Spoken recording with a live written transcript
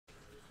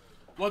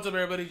What's up,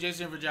 everybody?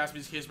 Jason here for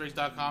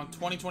JaspysCaseBreaks.com.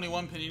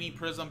 2021 Panini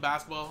Prizm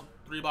Basketball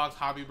 3-box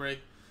hobby break.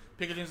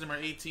 Picker teams number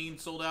 18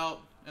 sold out.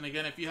 And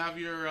again, if you have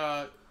your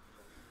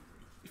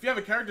if you have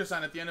a character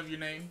sign at the end of your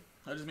name,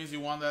 that just means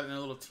you won that in a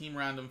little team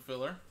random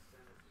filler.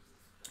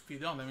 If you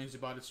don't, that means you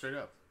bought it straight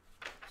up.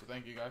 So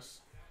thank you,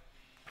 guys.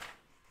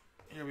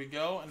 Here we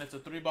go, and it's a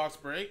 3-box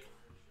break.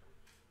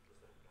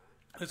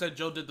 Like I said,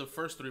 Joe did the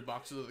first 3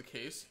 boxes of the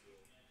case,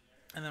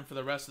 and then for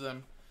the rest of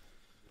them,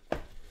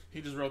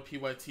 he just wrote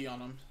PYT on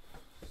them.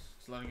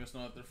 Just letting us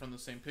know that they're from the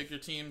same picker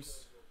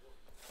teams.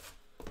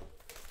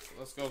 So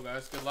let's go,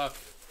 guys. Good luck.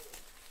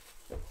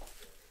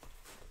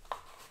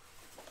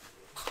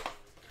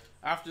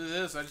 After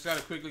this, I just gotta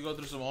quickly go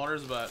through some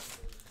orders, but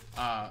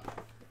a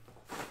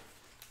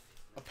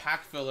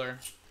pack filler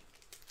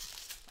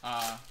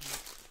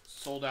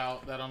sold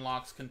out that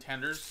unlocks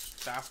Contenders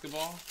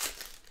Basketball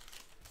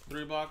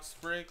 3-box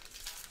break.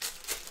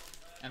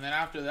 And then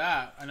after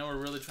that, I know we're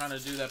really trying to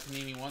do that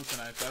Panini 1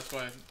 tonight, so that's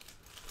why I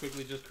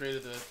quickly just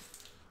created the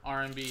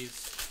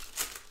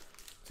RMBs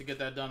to get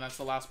that done. That's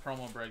the last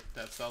promo break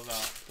that sells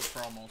out the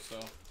promo. So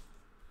if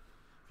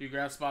you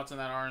grab spots in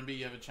that RMB,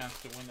 you have a chance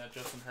to win that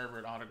Justin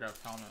Herbert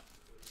autographed helmet.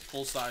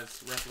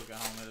 Full-size replica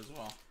helmet as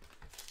well.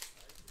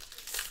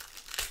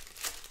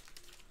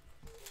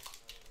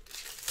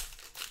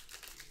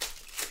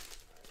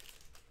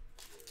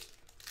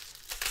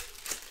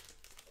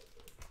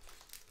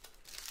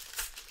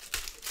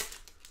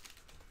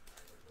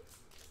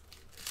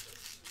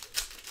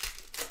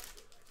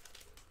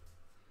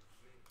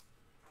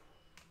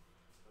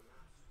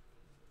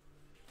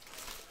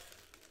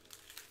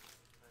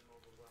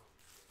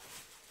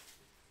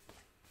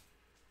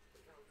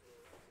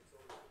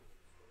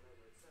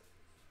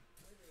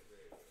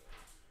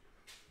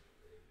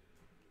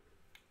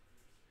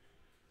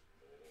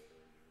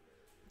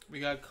 We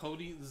got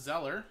Cody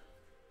Zeller,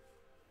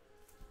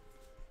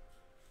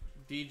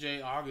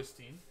 DJ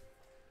Augustine,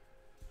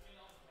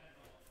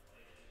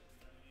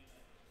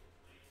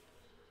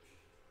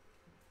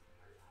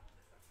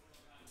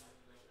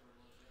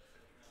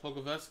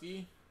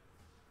 Pokovetsky,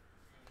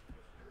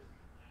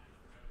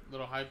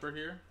 little hyper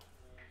here,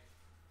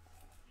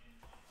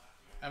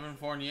 Evan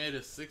Fournier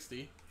to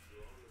 60.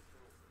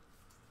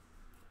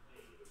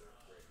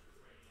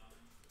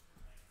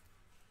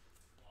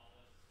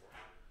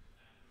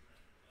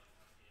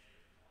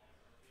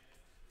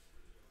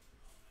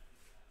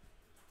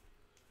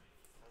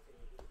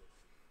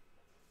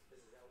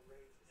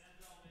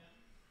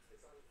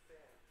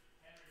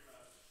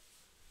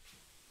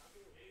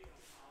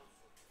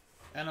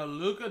 And a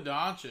Luka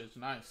Doncic,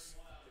 nice.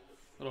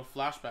 Little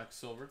flashback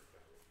silver.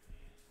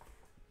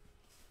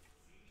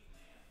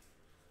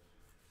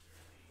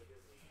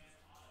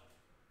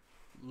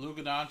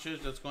 Luka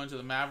Doncic, that's going to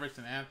the Mavericks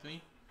and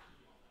Anthony.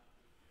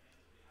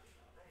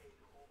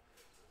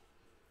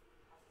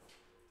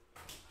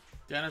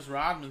 Dennis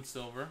Rodman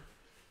silver.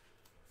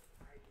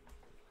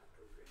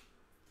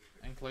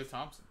 And Klay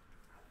Thompson.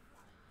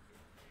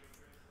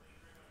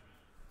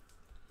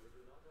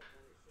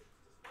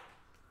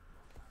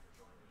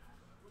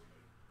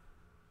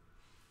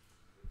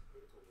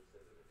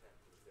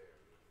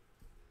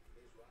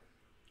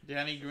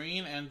 Danny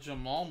Green and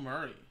Jamal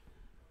Murray.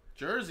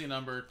 Jersey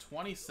number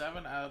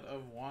 27 out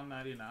of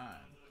 199.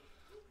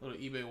 Little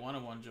eBay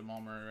 1-of-1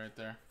 Jamal Murray right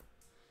there.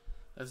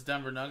 That's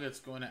Denver Nuggets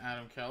going to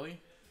Adam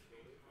Kelly.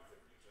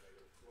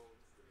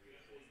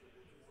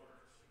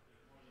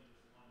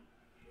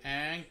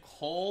 And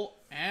Cole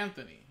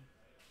Anthony.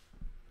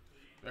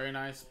 Very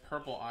nice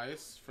purple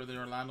ice for the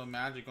Orlando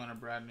Magic going to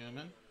Brad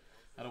Newman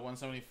out of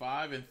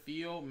 175. And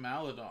Theo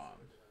Maledon.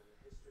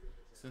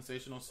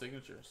 Sensational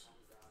signatures.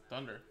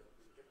 Thunder.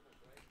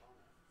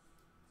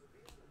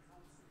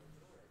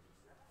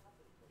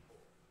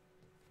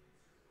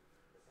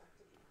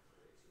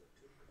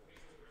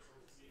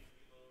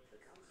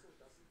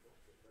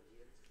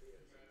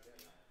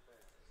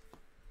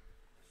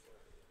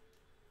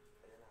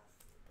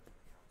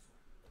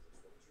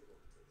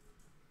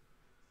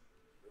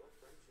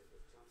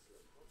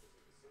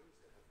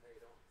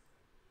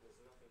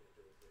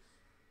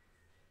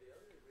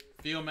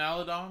 Theo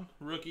Maledon,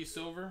 rookie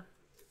silver,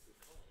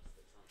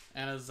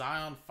 and a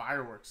Zion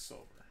Fireworks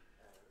silver.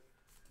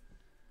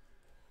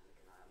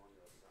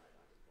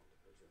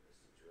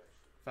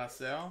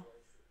 Vassell,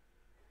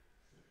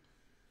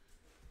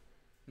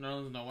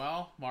 Nerlens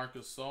Noel,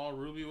 Marcus Saul,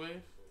 Ruby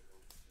Wave.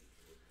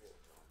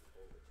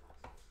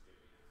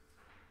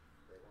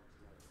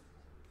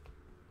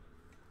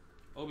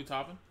 Obi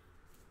Toppin,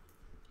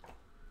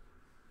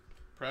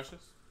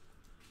 Precious.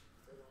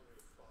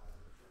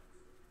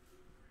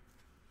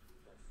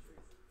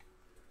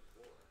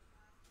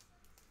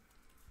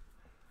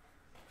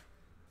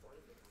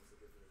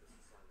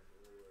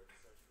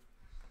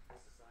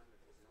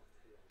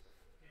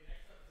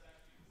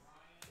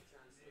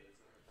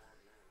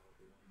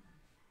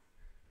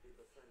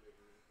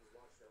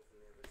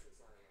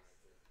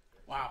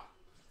 Wow.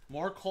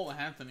 More Cole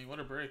Anthony.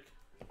 What a break.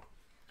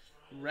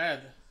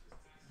 Red.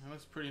 That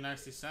looks pretty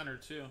nicely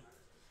centered, too.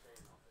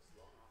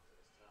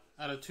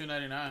 Out of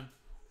 299.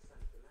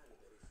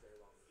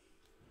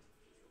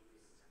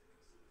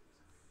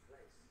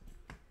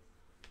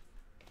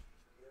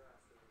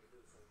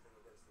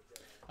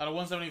 Out of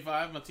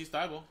 175, Matisse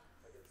Thybulle.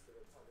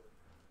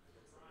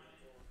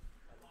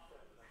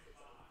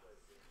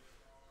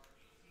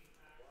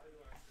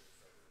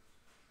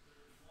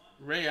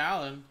 Ray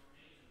Allen.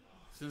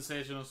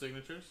 Sensational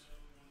signatures.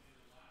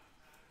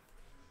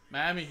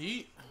 Miami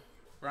Heat.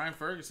 Brian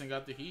Ferguson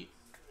got the Heat.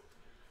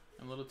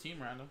 And little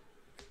team random.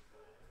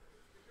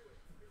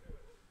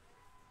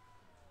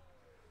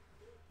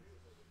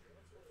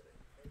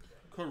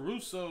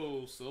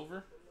 Caruso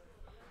silver.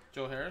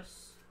 Joe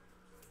Harris.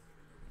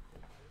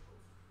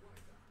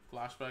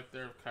 Flashback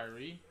there of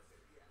Kyrie.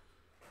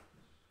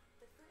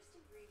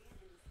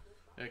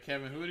 Yeah,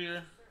 Kevin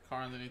Houtier.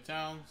 Karl Anthony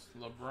Towns.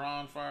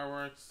 LeBron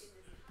fireworks.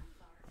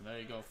 And there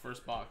you go.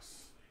 First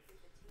box.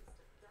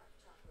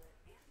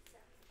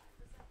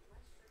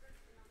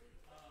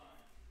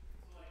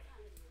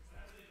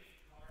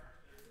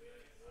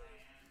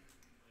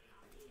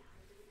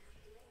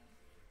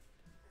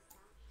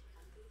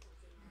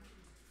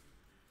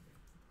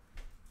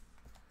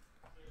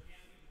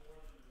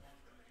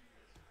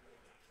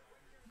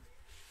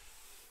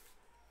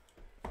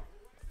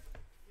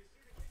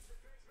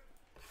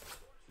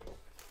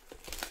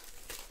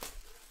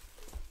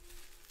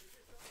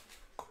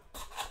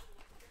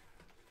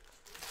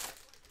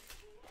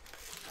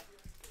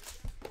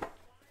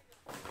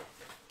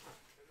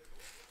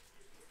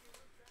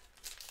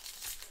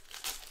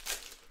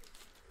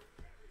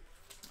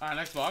 Alright,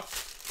 next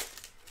box.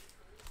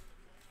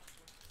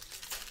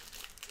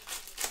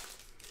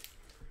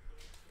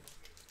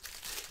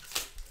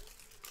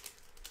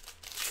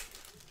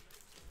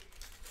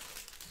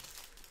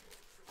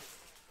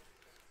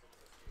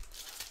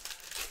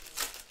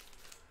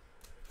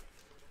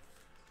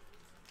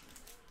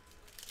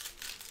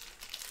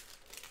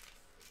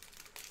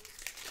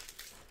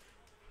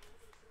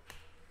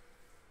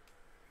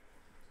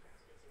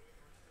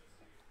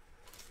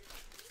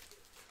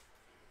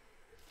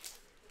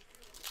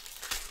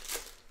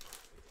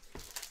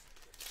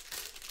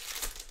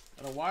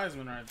 Got a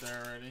Wiseman right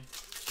there already.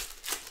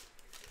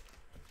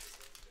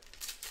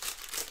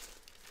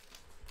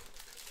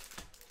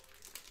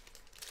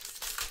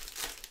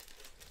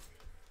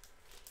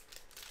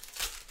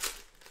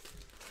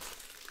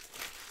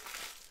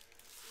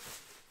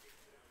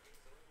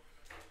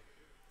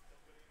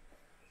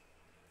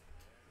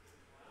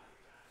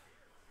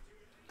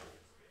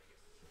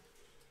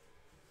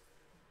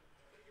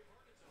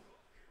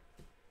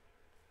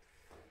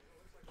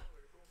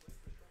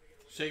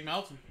 Shake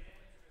Melton.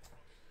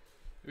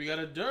 We got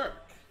a Dirk.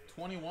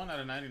 21 out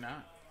of 99.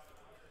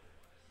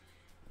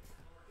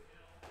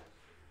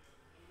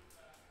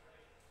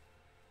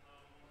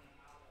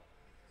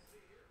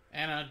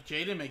 And a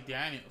Jaden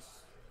McDaniels.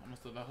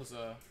 Almost thought that was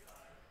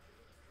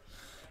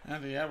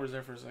Anthony Edwards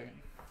there for a second.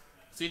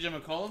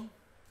 CJ McCollum.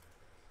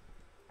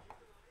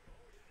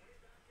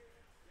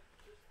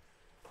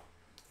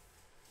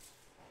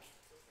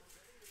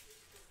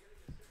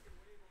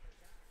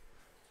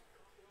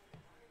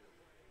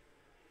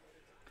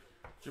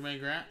 Jermaine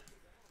Grant.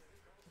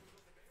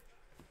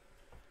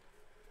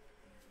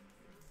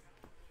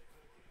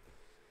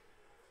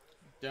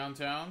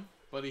 Downtown,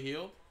 Buddy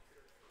Hield.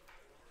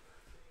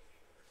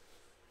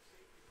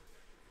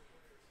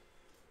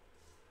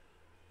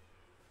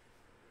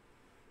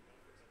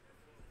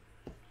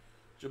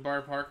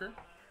 Jabari Parker.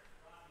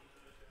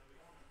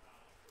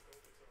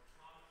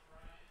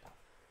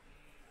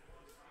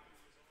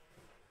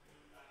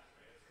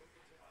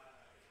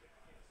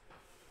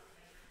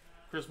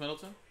 Chris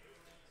Middleton.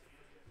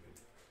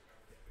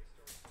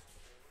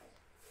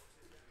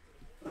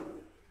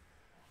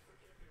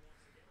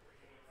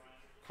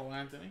 Cole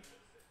Anthony.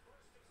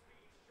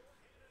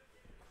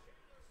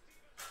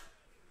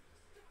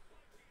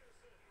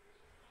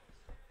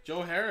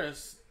 Joe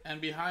Harris, and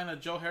behind a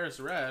Joe Harris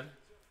red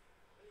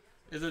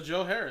is a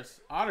Joe Harris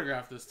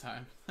autograph this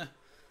time. There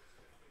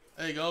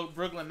you go,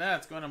 Brooklyn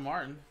Nets going to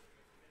Martin.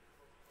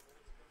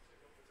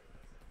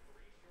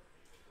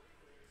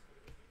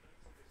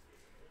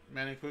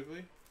 Manny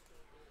quickly.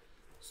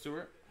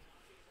 Stewart.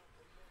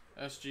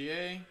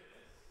 SGA.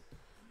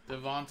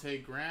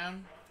 Devontae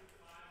Graham.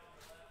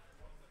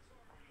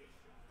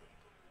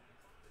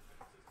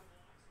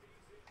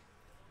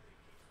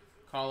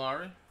 Kyle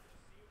Lowry.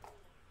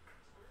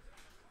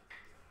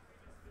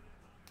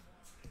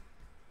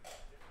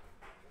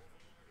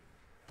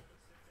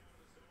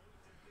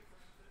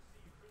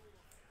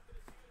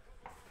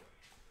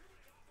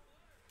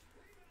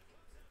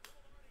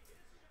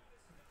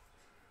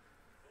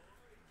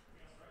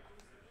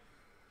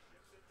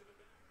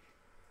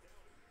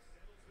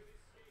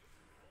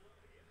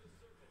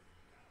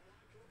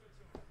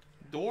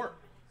 Dort.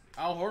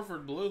 Al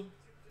Horford blue.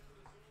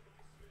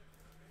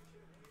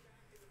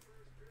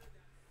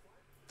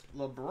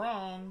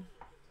 LeBron.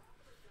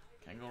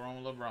 Can't go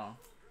wrong with LeBron.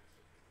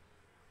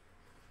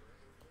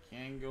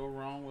 Can't go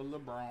wrong with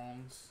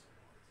LeBrons.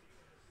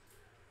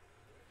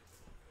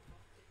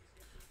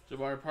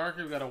 Jabari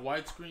Parker. We got a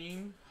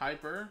widescreen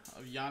hyper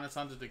of Giannis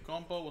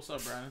Antetokounmpo. What's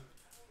up, Brandon?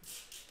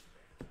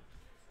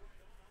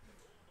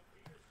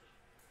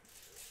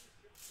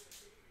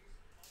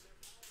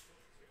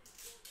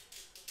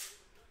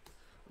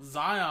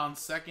 Zion,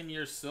 second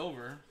year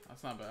silver.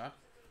 That's not bad.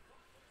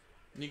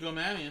 Nico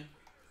Mannion.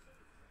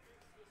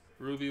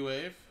 Ruby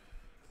Wave.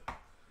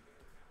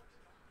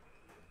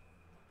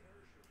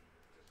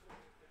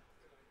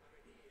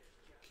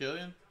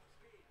 Killian.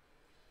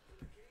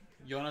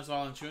 Jonas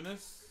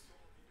Valanciunas.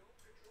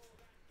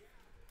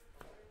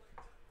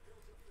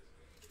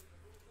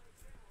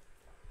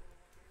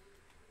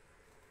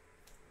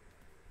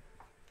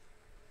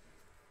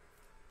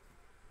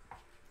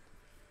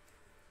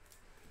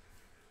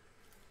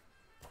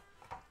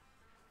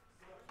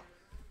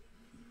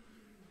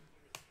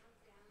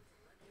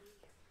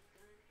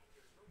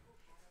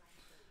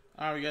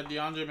 Alright, we got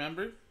DeAndre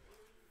Membry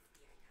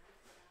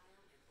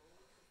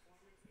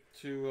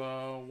to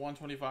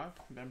 125.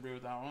 Membry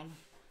with that one.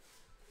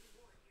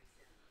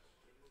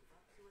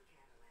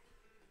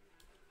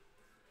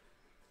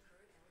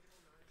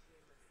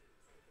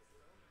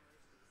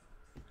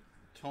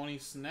 Tony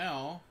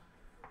Snell.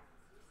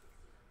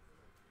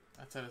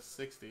 That's at a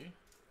 60.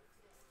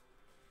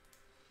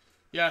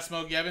 Yeah,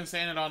 Smokey, I've been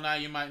saying it all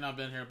night. You might not have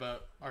been here,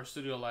 but our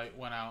studio light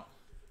went out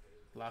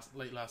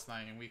late last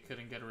night, and we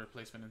couldn't get a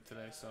replacement in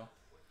today, so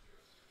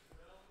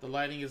the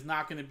lighting is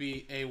not going to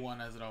be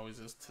A1 as it always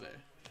is today.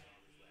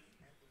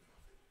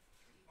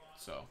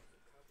 So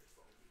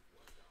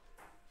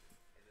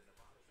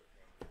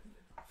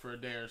for a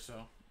day or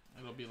so,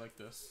 it'll be like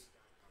this.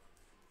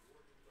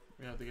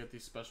 We have to get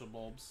these special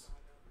bulbs.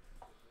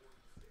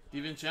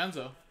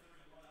 DiVincenzo.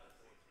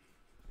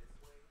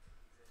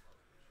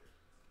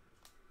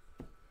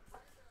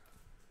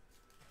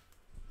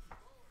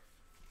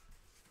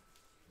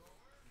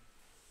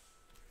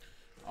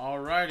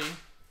 Alrighty.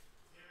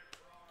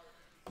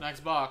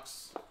 Next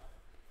box.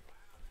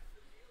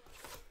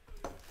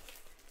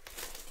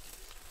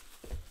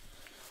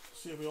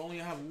 See, we only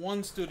have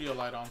one studio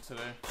light on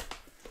today.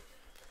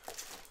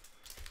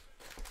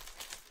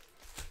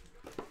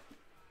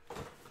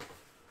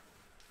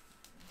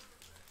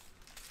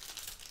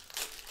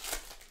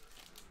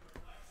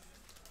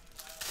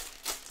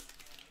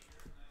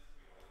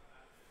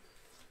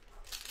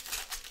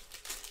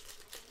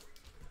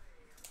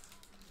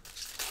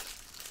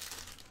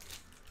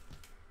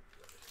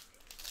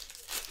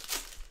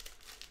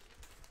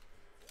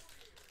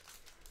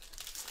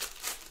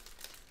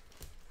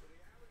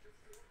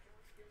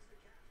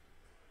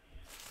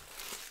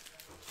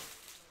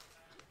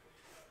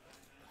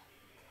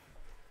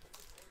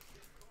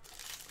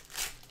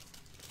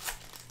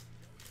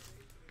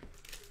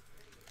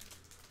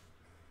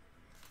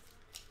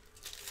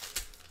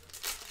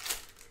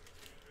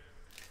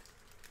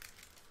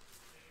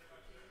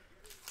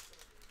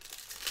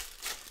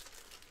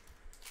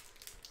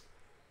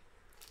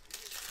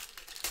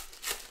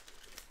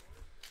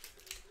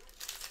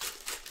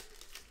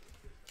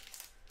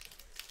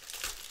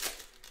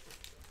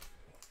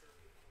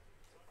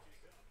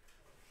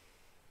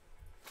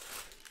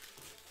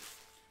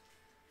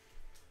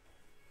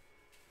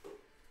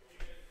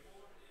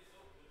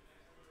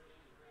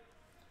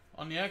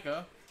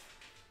 Onyeka.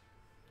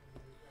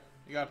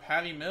 You got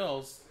Patty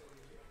Mills.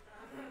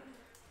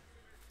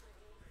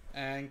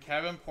 And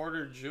Kevin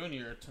Porter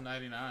Jr. to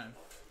 99.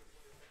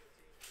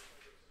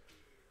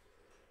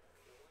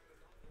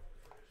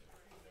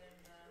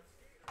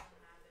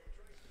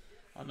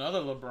 Another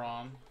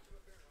LeBron.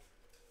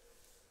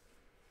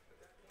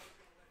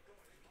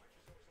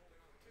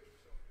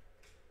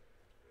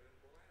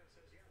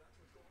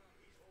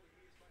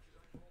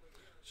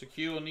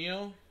 Shaquille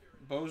O'Neal.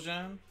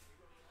 Bojan.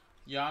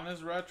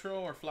 Giannis retro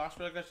or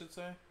flashback, I should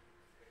say.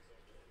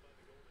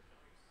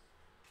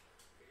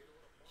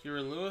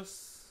 Kira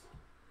Lewis,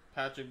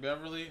 Patrick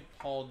Beverly,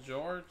 Paul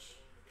George,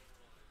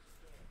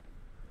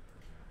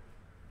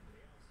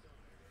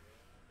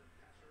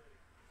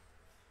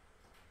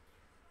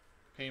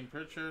 Payne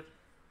Pritchard,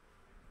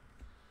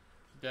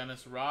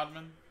 Dennis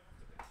Rodman,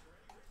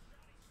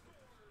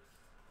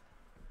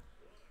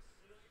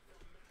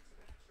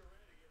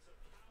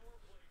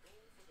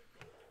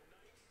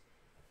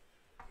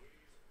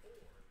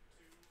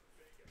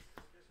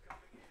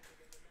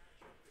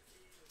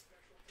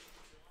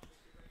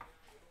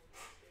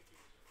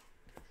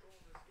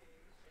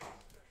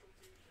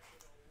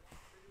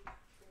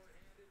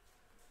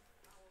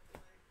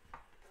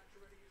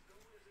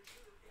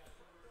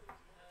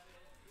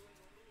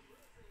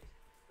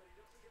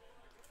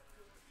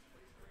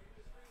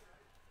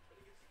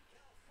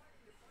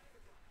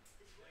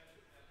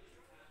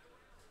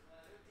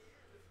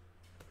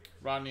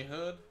 Rodney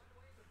Hood,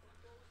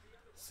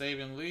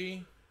 Saban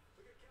Lee,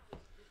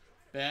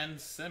 Ben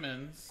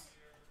Simmons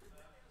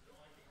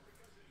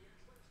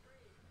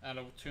out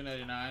of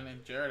 299,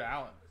 and Jared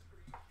Allen.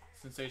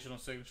 Sensational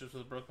signatures for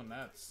the Brooklyn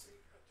Nets.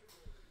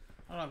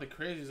 I don't have the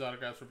craziest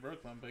autographs for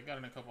Brooklyn, but he got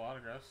in a couple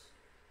autographs.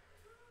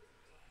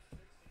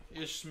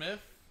 Ish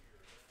Smith.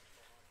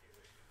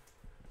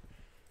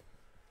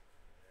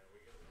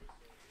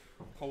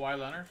 Kawhi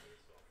Leonard.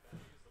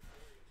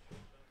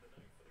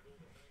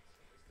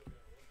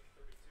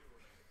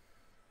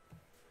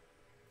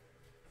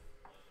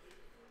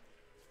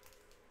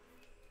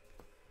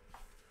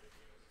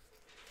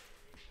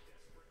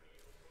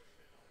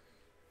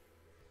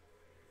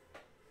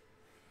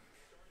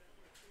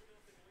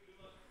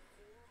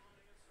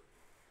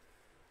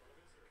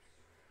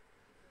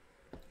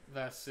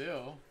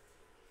 Vasil.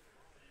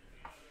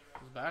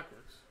 It's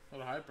backwards.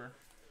 What a hyper.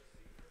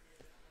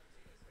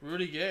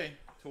 Rudy Gay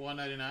to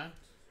 199.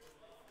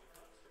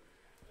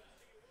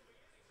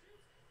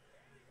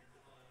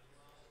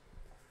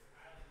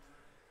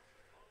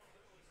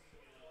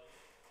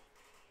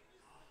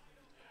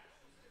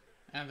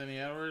 Anthony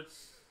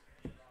Edwards,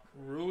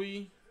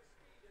 Rui,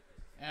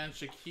 and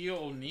Shaquille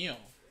O'Neal.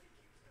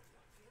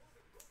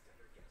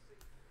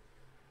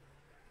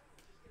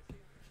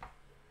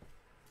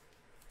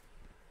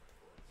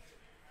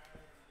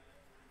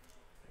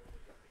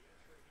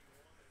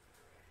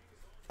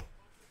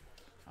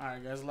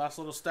 Alright guys, last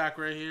little stack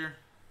right here.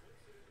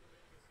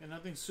 And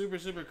nothing super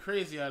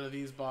crazy out of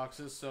these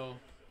boxes, so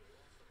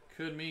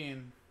could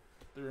mean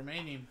the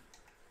remaining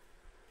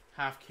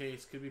half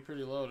case could be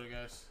pretty loaded,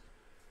 guys.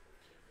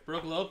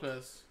 Brooke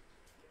Lopez,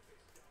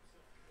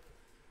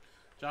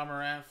 John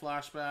Morant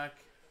flashback,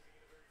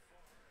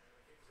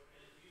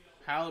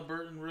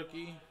 Halliburton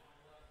rookie,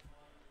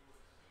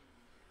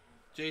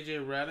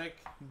 JJ Redick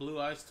blue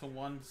ice to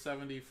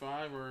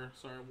 175 or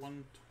sorry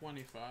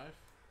 125.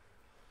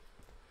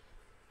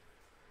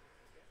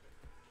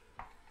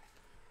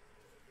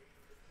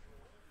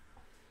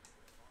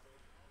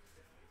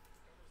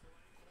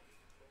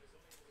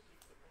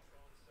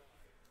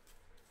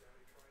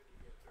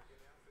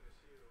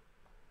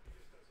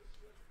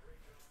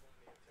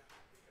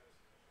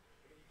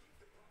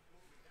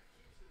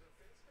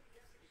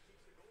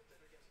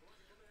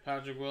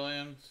 Patrick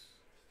Williams,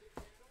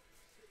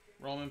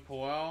 Roman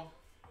Powell,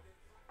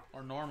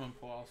 or Norman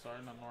Powell, sorry,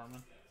 not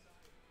Norman.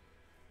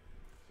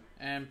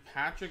 And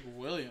Patrick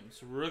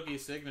Williams, rookie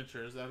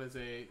signatures, that is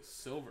a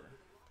silver.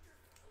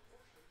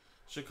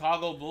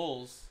 Chicago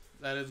Bulls,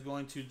 that is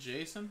going to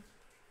Jason.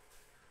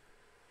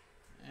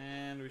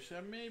 And we should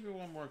have maybe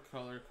one more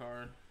color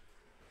card.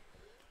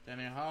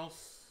 Danny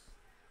House.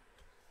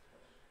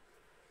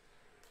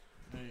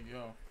 There you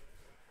go.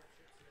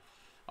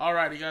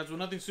 Alrighty, guys. Well,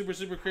 nothing super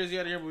crazy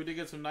out of here, but we did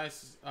get some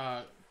nice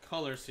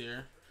colors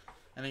here.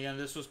 And again,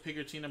 this was pick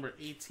your team number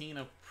 18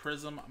 of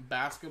Prizm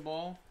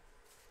Basketball.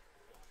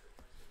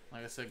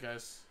 Like I said,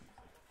 guys,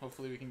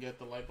 hopefully we can get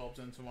the light bulbs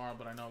in tomorrow,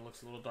 but I know it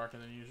looks a little darker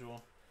than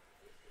usual.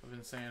 I've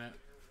been saying it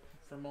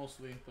for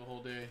mostly the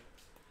whole day.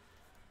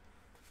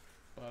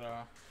 But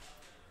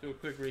do a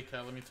quick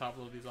recap. Let me top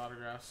load these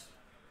autographs.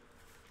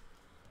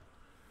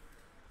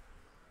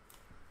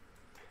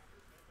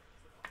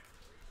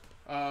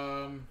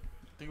 I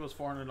think it was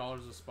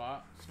 $400 a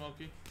spot,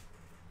 Smokey.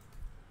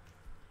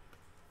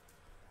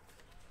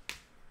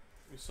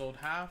 We sold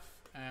half,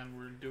 and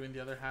we're doing the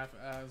other half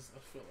as a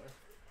filler.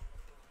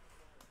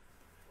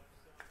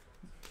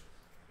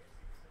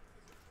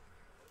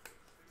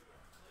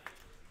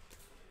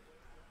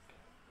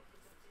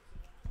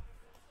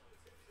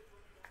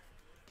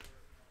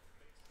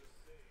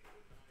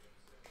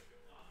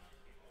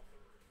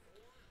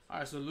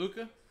 Alright, so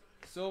Luka,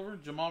 silver.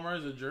 Jamal Murray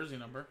is a jersey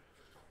number,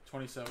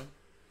 27.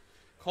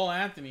 Cole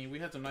Anthony, we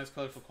had some nice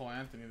colors for Cole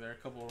Anthony there. A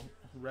couple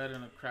red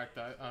and a cracked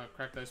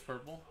ice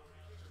purple.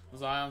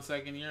 Zion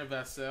second year,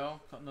 Vassell,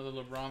 another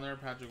LeBron there,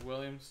 Patrick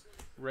Williams,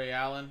 Ray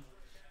Allen,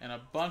 and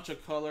a bunch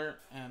of color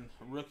and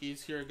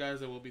rookies here, guys,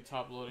 that will be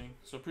top loading.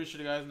 So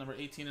appreciate it, guys. Number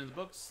 18 in the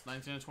books,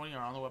 19 and 20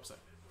 are on the website.